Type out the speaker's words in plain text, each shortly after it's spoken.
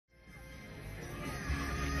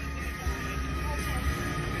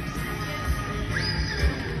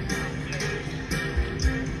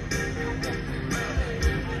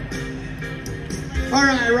All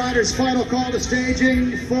right, riders, final call to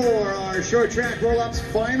staging for our short track roll-ups.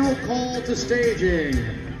 Final call to staging.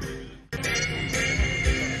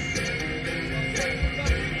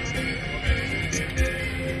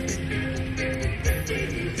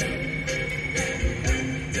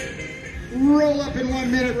 Roll up in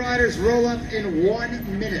 1 minute, riders. Roll up in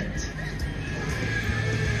 1 minute.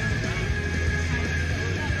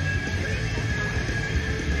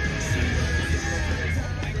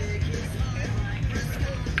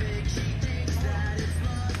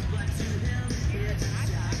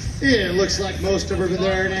 It looks like most of them are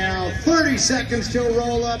there now. 30 seconds till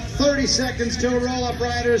roll up. 30 seconds till roll up,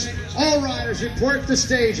 riders. All riders report to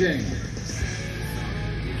staging.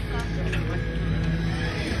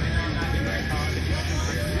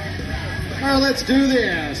 All right, let's do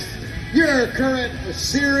this. Your current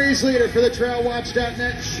series leader for the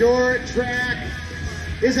TrailWatch.net short track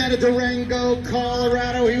is out of Durango,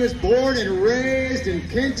 Colorado. He was born and raised in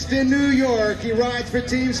Kingston, New York. He rides for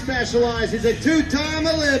Team Specialized. He's a two-time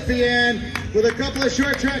Olympian with a couple of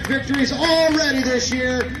short track victories already this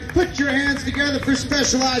year. Put your hands together for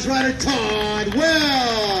Specialized rider Todd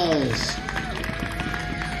Wells.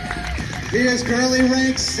 He is currently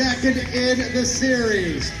ranked second in the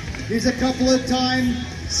series. He's a couple of time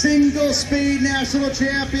single-speed national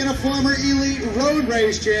champion, a former elite road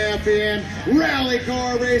race champion, rally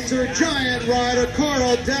car racer, giant rider,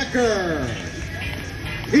 Carl Decker.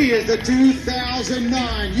 He is the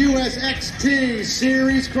 2009 US XT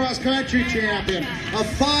Series cross-country champion, a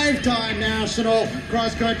 5-time national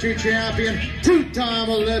cross-country champion, 2-time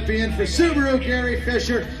Olympian for Subaru-Gary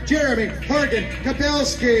Fisher, Jeremy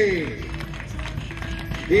Horgan-Kobelski.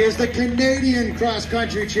 He is the Canadian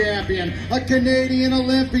cross-country champion, a Canadian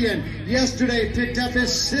Olympian. Yesterday picked up his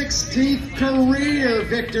 16th career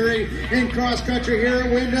victory in cross-country here at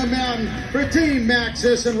Windham Mountain for Team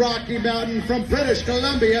Maxxis-Rocky Mountain from British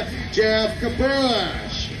Columbia, Geoff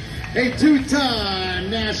Kabush. A 2-time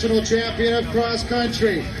national champion of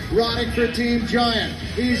cross-country, riding for Team Giant.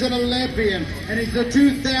 He's an Olympian, and he's the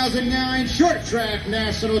 2009 short track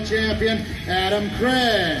national champion, Adam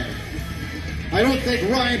Craig. I don't think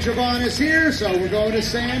Ryan Trevon is here, so we're going to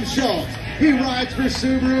Sam Schultz. He rides for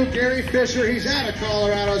Subaru-Gary Fisher. He's out of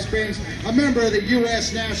Colorado Springs, a member of the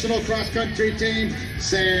U.S. National Cross Country Team,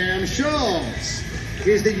 Sam Schultz.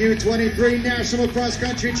 He's the U23 National Cross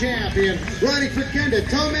Country Champion, riding for Kenda,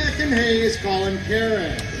 Tomac, and Hayes, Colin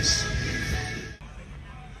Karras.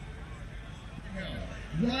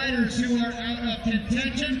 Riders who are out of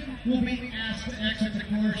contention will be asked to exit the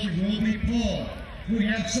course. You will be pulled. We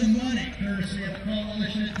have some money, courtesy of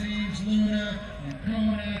coalition of teams, Luna and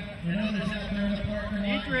Kona, and others out there in the parking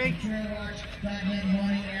lot. TrailWatch.net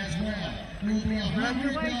money as well. There will be a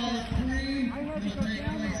 $100 cream that will take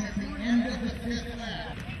place at the end of the 5th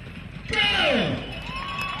lap. Go!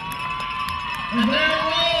 And they're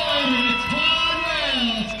rolling, and it's Todd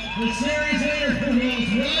Wells, the series leader who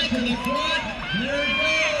rolls right to the front. There he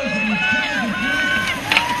goes, and he's trying to do it.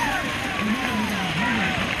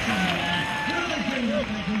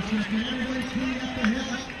 Everybody's cleaning up the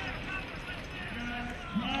hill.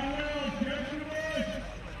 My Wells, catch your voice.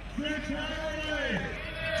 Stretch Taberlay.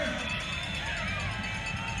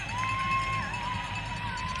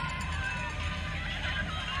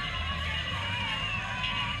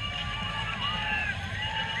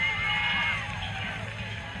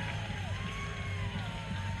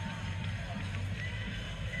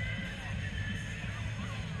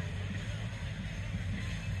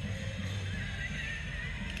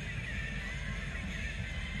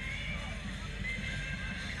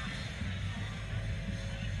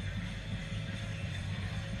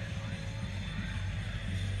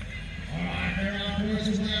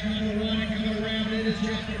 Lap number 1 coming around it is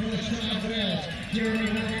Geoff Todd Wells, Jeremy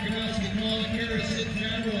Horgan-Kobelski, Colin Karras,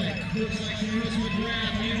 Taberlay. Looks like Seamus,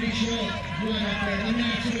 Mcgrath, Andy Schultz, right up there, the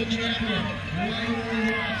national champion, right where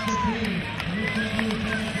he wants to be. Looks like he was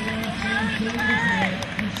going to go on Sam Schultz,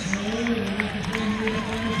 and slowly with his wing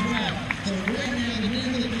uniform as well. So right now the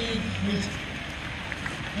name of the game is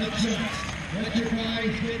adjust. Let your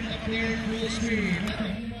bodies get up there at full speed. Let the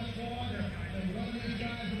much longer and run these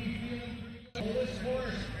guys will be feeling. This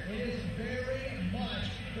course, it is very much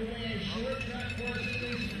the way a short track course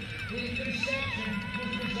is. The conception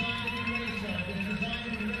was designed to be raced on. It is designed to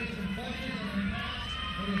be raced in bunches and in knots.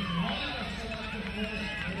 It is not a selective course.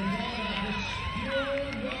 It is all about this pure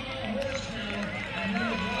raw horsepower. And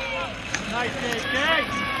there is all. Nice day, Kay.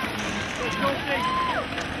 Let's go, Kay.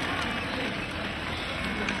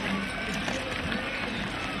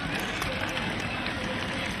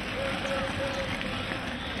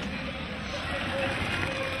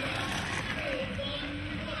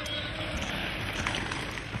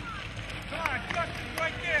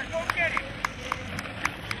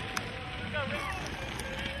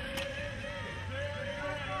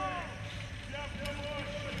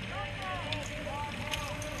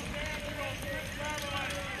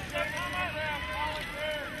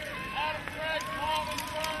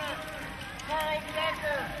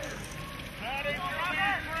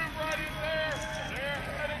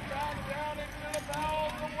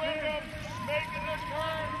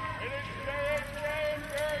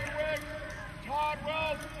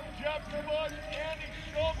 Kabush, Andy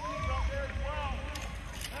Schultz is up there as well.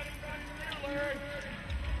 Heading back to you, Larry.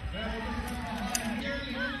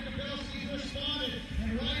 Horgan-Kobelski responded,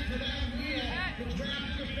 and right to that wheel, the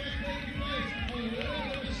traffic effect taking place. A little bit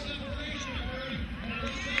of a separation occurred, and it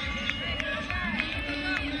looks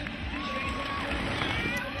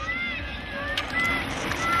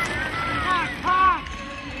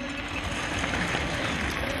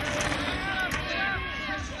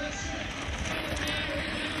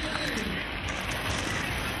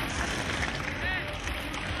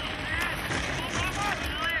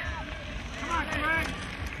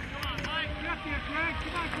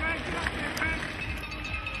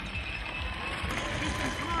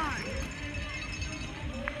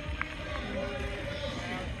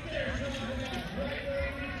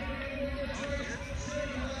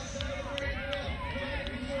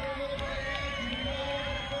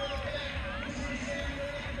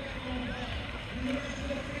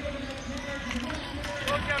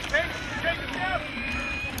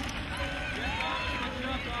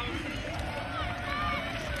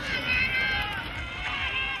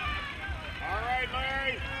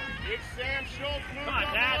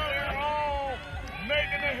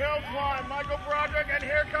and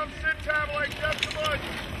here comes Taberlay, Geoff Kabush,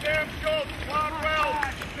 Sam Schultz, Todd Wells,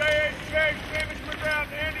 JHK, Seamus,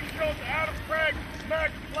 Mcgrath, Andy Schultz, Adam Craig,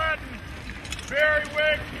 Max Plaxton, Barry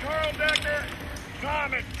Wicks, Carl Decker,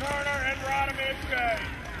 Tomac, Turner, and Rodham.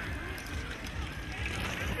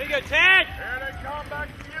 There you go, Ted! Here they come back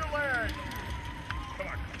to you, Larry. Come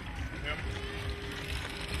on. Yep.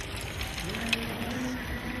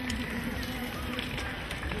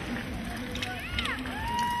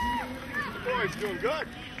 Boy's doing good.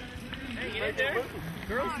 Hey, get in there.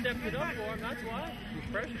 Girls stepped it up for him, that's why.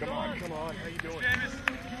 Pressure's Come on, come on. How you doing? Seamus.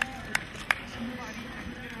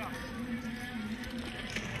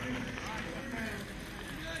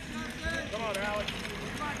 Come on, Alex.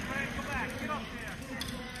 Come on, Craig, come back. Get up there.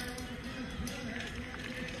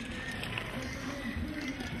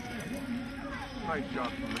 Nice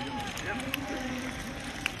job, Liam.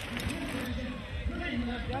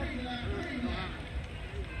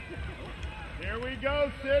 Here we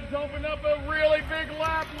go. Sid's opened up a really big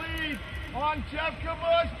lap lead on Geoff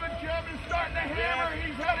Kabush, but Geoff is starting to hammer.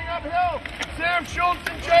 He's heading uphill. Sam Schultz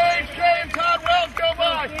and JHK and Todd Wells go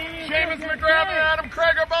by. Seamus, Mcgrath, and Adam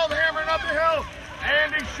Craig are both hammering up the hill.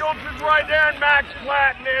 Andy Schultz is right there, and Max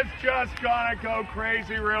Plaxton is just gonna go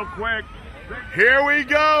crazy real quick. Here we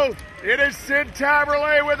go. It is Sid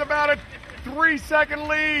Taberlay with about a 3-second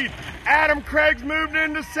lead. Adam Craig's moved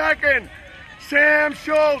into second. Sam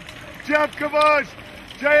Schultz, Geoff Kabush,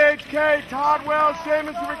 JHK, Todd Wells,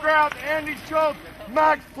 Seamus Mcgrath, Andy Schultz,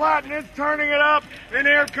 Max Plaxton is turning it up. And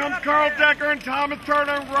here comes Carl Decker and Thomas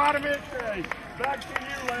Turner and Rodham. Back to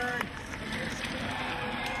you, Larry.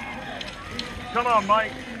 Come on,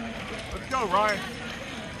 Mike. Let's go, Ryan.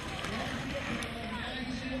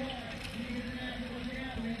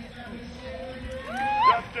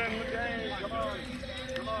 Justin, McGay, come on.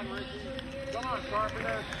 Come on, Ricky. Come on,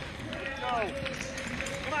 Carpenter. Let's go.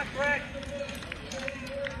 Come on, Craig.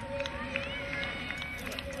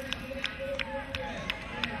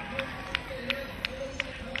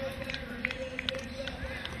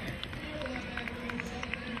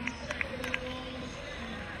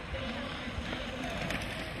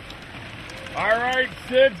 All right,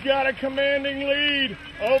 Sid's got a commanding lead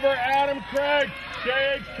over Adam Craig,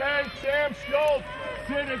 JHK, Sam Schultz.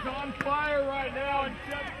 Sid is on fire right now, and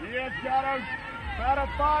he has got about a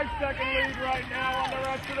 5-second lead right now on the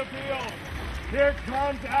rest of the field. Here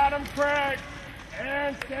comes Adam Craig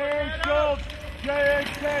and Sam Schultz,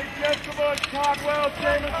 JHK, Geoff Kabush, Todd Wells,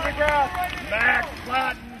 Seamus Mcgrath, Max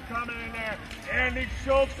Plaxton coming in there. Andy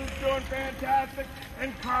Schultz is doing fantastic,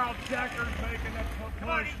 and Carl Decker's making a push. Come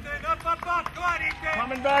on, Ethan. Up, up, up. Come on, Ethan.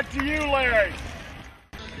 Coming back to you, Larry.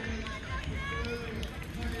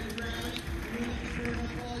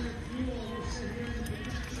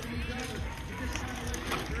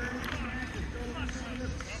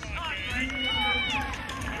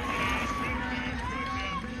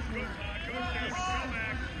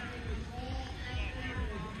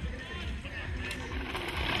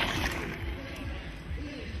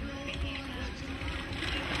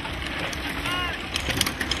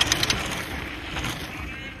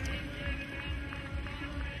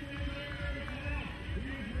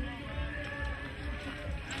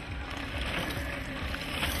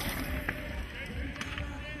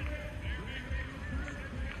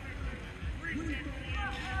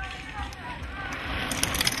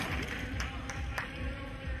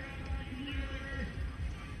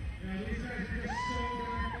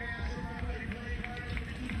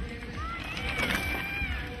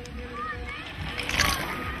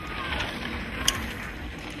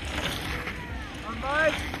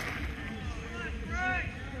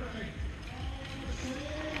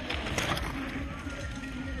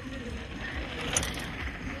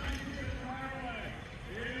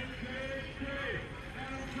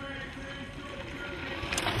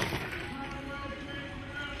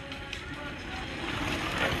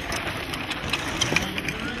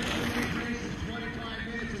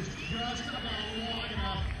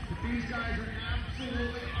 These guys are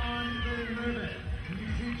absolutely on the limit. You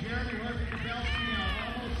see Jeremy Horgan-Kobelski now,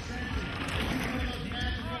 almost sensing. This is one of those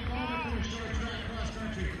magical moments in a short track cross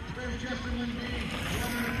country. There's Justin Lundeen,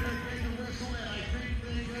 running the third base and whistle, and I think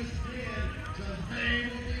they just did. So they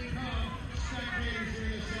will become spectators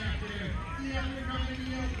here this afternoon. The up-and-coming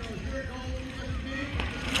Yokos, their goal is to beat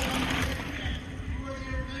for the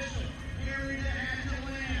official. Area had to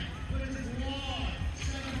land, but it's long,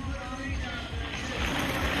 7-foot reach out there.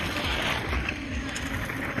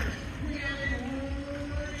 We have a new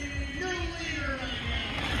leader right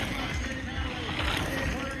now. Taberlay is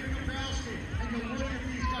Horgan-Kobelski, and you look at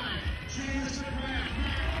these guys. Seamus, Mcgrath.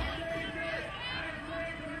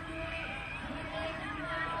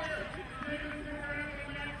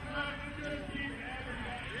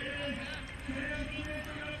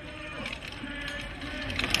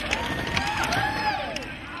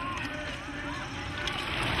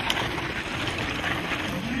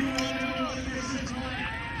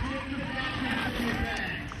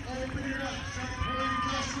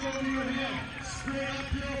 Straight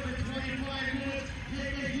uphill for 25 minutes,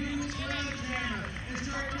 take a huge sledgehammer and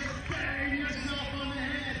start to bang yourself on the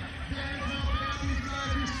head. That is how bad these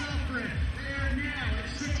guys are suffering. They are now at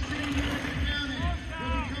 16 minutes of counting.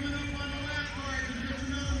 They'll be coming up on the lap bars in just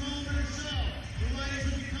another moment or so. The riders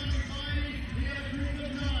will be coming by me. We have a group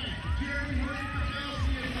of 9. Jeremy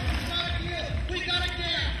Horgan-Kobelski is not good. We got a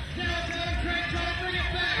gap. Now it's Adam Craig trying to bring it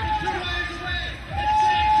back. 2 riders away. It's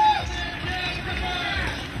Schultz and Geoff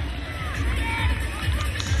Kabush.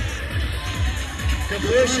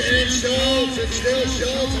 Kabush and Schultz, it's still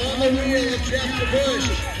Schultz on the wheel of Geoff Kabush.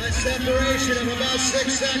 A separation of about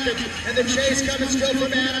 6 seconds, and the chase coming still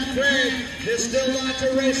from Adam Craig. There's still lots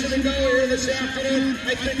of racing to go here this afternoon.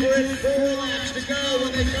 I think we're at 4 laps to go.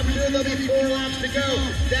 When they come through, there'll be 4 laps to go.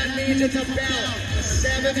 That means it's about a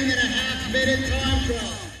 7.5-minute time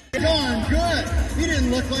trial. Darn good. He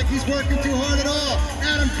didn't look like he's working too hard at all.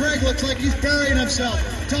 Adam Craig looks like he's burying himself.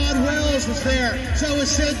 Todd Wells was there. So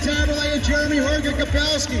was Sid Taberlay and Jeremy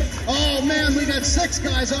Horgan-Kobelski. Oh man, we got 6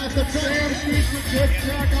 guys off the front. Good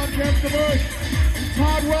track on Geoff Kabush.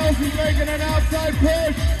 Todd Wells is making an outside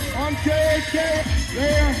push on KHK.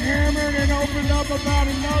 They are hammered and opened up about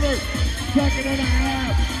another 1.5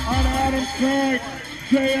 on Adam Craig.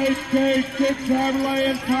 KHK, Sid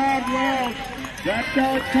Taberlay, and Todd Wells. That's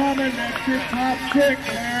how it's coming. That's your top 6,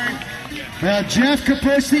 Larry. Well, Geoff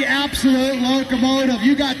Kabush, the absolute locomotive.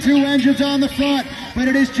 You got 2 engines on the front, but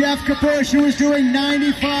it is Geoff Kabush who is doing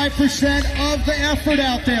 95% of the effort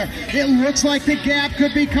out there. It looks like the gap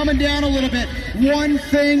could be coming down a little bit. One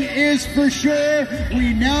thing is for sure,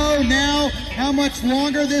 we know now how much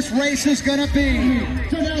longer this race is going to be.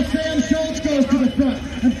 So now Sam Schultz goes to the front,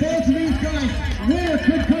 and both of these guys, winner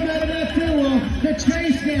could come out of that duo. The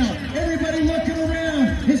chase now, everybody looking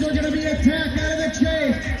around. Is there going to be an attack out of the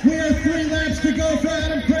chase? We are 3 laps to go for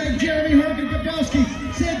Adam Craig, Jeremy Horgan-Kobelski,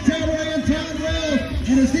 Sid Taberlay, and Todd Wells.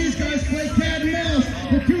 And as these guys play cat and mouse,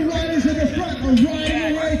 the 2 riders in the front are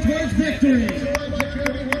riding away towards victory.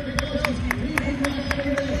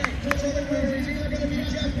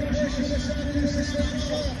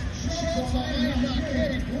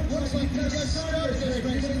 Looks like they just started this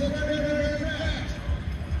race.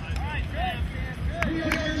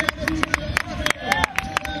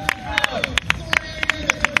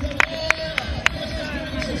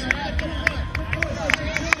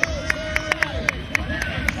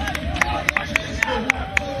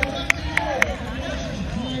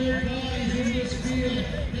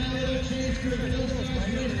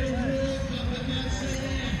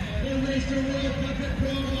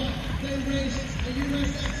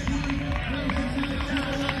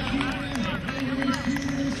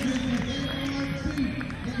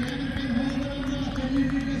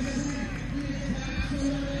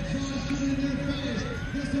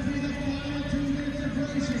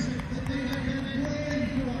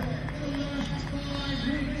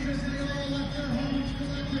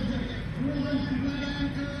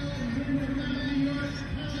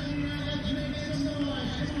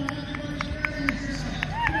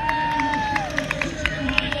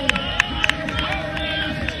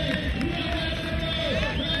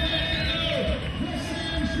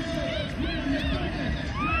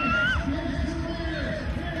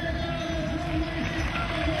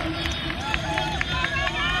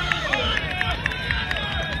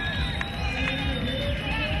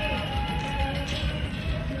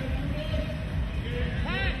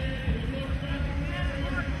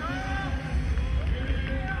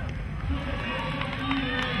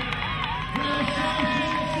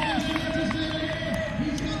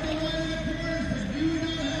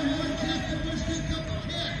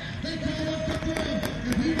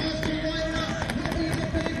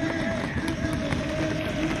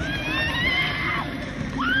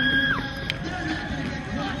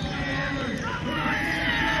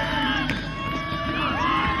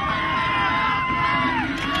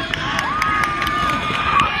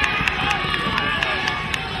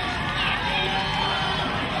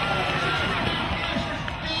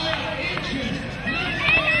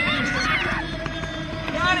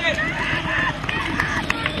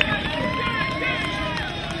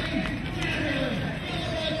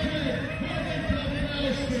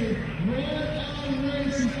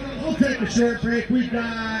 the short break. We've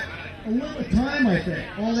got a little time, I think.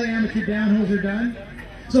 All the amateur downhills are done.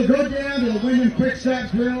 So go down to the Windham Quick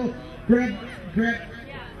Stop Grill, grab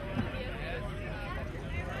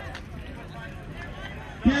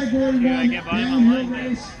Category 1 downhill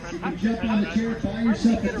race. You can jump on the chair, buy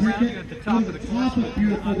yourself a ticket, go to the top of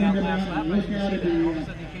beautiful Windham Mountain and look out at the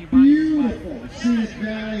beautiful scenic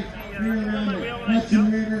valley here around the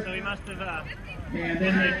Hudson River. And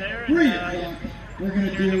then at 3 o'clock, we're going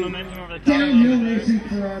to do downhill racing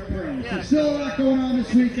for our pros. There's still a lot going on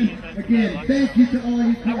this weekend. Again, thank you to all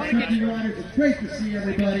you cross-country riders. It's great to see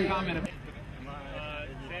everybody. How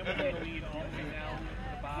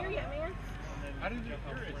did you do it?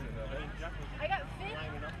 I got fit.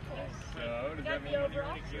 So, does that mean the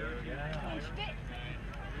overall. Yeah. Fit.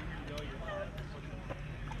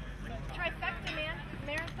 Trifecta, man.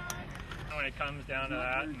 Marathon. When it comes down to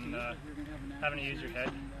that and having to use your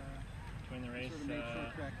head between the race,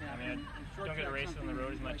 I mean, I don't get to race on the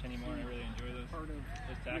road as much anymore. I really enjoy those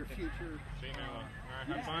tactics. Sweet, man. Well,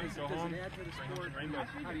 have fun, go home, bring home rainbows.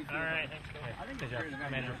 All right, thanks. Geoff,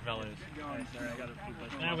 manager for Fellows. Sorry, I got a few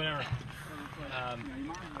questions. No, whatever.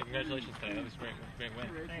 Congratulations today. That was a great win.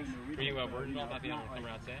 Thanks. Were you worried about being able to come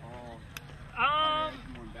around today?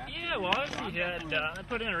 Yeah, well, obviously he had, I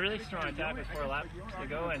put in a really strong attack with 4 laps to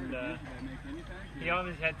go, and he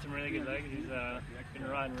always had some really good legs. He's been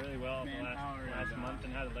riding really well the last month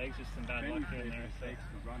and had the legs, just some bad luck here and there. So,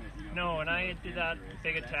 no, when I did that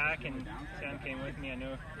big attack and Sam came with me, I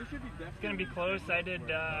knew it's going to be close. I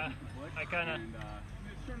kind of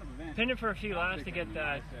pinned it for a few laps to get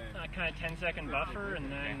that kind of 10-second buffer,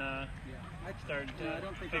 and then started to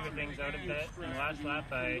figure things out a bit. In the last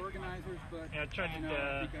lap, I tried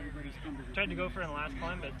to go for it in the last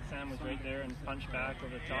climb, but Sam was right there and punched back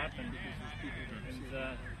over the top, and it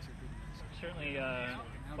was certainly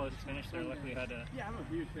close finish there. Luckily, had a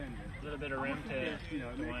little bit of rim to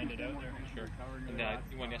wind it out there. Sure. And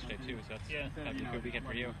you won yesterday too, so that's a good weekend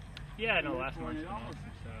for you. Yeah, no, last month's been awesome.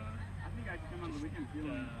 So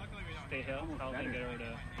stay healthy and get over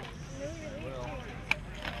to.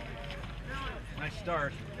 Nice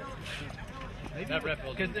start. That Red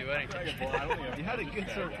Bull didn't do anything. You had a good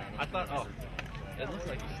start. I thought, it looks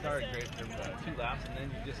like you started great for 2 laps, and then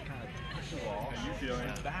you just kind of pushed the ball. You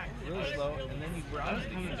went back really slow, and then you were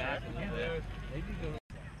obviously coming back a little bit. Maybe go.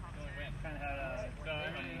 Kind of had a.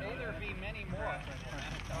 May there be many more. All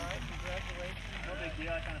right, congratulations. No big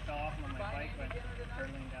deal. I kind of fell off on my bike, but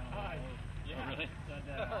hurtling down the hole. Yeah, really? So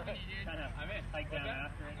kind of hiked down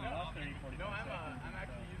after it. I lost 30, 40 seconds. I'm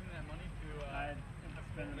actually using that money to. I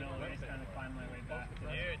spent the middle of the race, kind of climb my way back to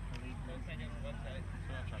the lead.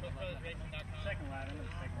 Second lap, into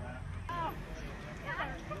the second lap.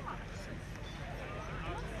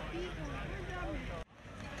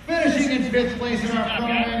 Finishing in 5th place in our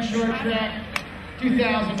Pro-Am Short Track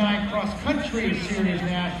 2009 Cross Country Series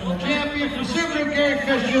National Champion for Subaru-Gary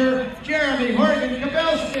Fisher, Jeremy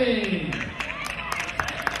Horgan-Kobelski.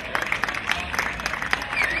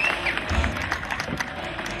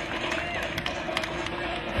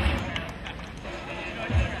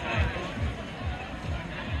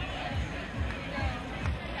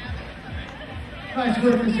 Nice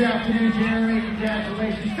work this afternoon, Jeremy.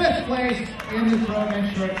 Congratulations. 5th place in the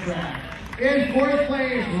Pro-Am Short Track. In 4th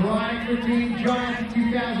place, riding for Team Giant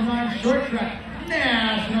 2009 Short Track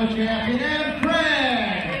National Champion,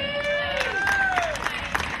 Mcgrath.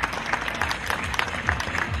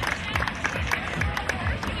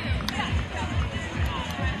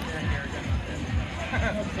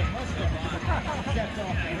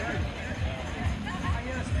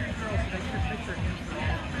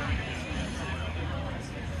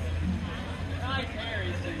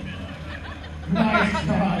 Nice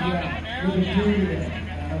Todd, yeah. We can do that.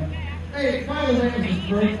 Hey, by the way, it was his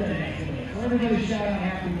birthday yesterday. So everybody shout out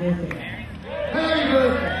happy birthday. Happy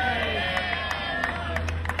birthday!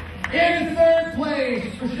 In 3rd place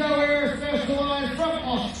for ShoAir Specilaized from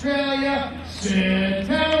Australia,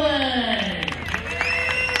 Taberlay.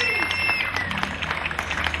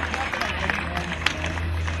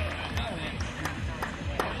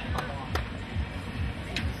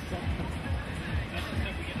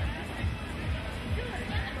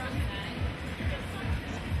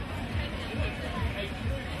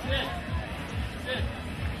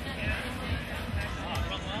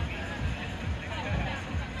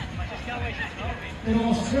 In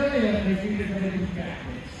Australia, they think they're going to do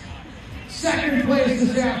backwards. 2nd place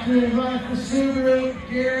this afternoon, running for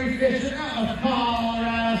Subaru-Gary Fisher out of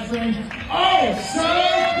Colorado Springs. Oh, so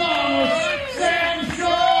close! Sam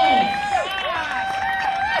Schultz!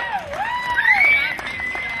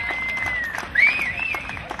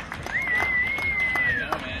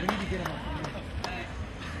 We need to get him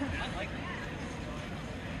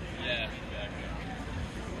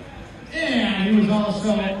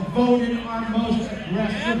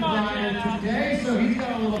rider today, so he's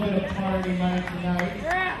got a little bit of party money tonight.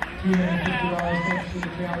 $250 thanks to the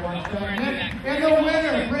trail watch done. And the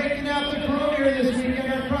winner, breaking out the pro here this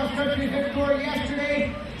weekend, our cross-country victory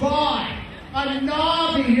yesterday by a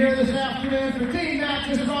Nobby here this afternoon for Team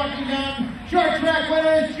Maxxis-Rocky Mountain. Short track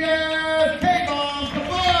winner is Geoff. Kabush!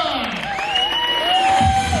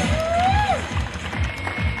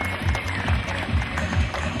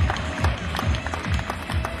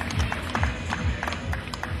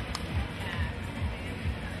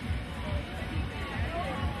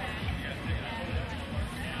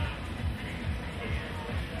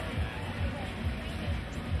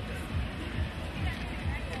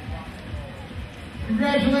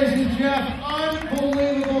 Congratulations, Geoff.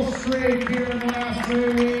 Unbelievable streak here in the last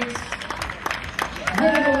 3 weeks.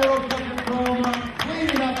 Winning the World Cup in Roma,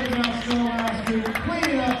 cleaning up in Mount Snow last week,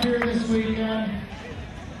 cleaning up here this weekend.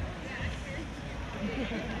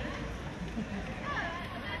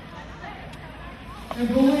 And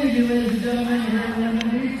believe me, ladies and gentlemen, here at Windham,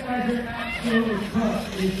 these guys are absolutely tough.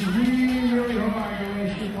 It's really, really hard to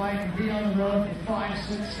race your bike and be on the road for 5,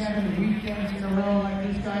 6, 7 weekends in a row like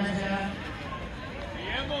these guys have.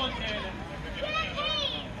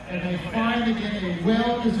 And they finally get a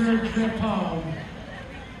well-deserved trip home.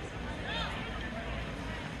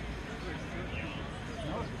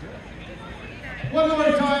 One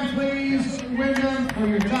more time, please, Windham, for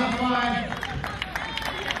your top 5.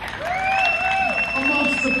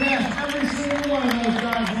 Amongst the best, every single one of those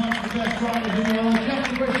guys amongst the best riders in the world. Geoff,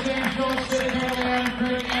 Kabush, Schultz,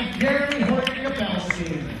 Taberlay, and Gary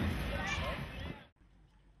Horgan-Kobelski.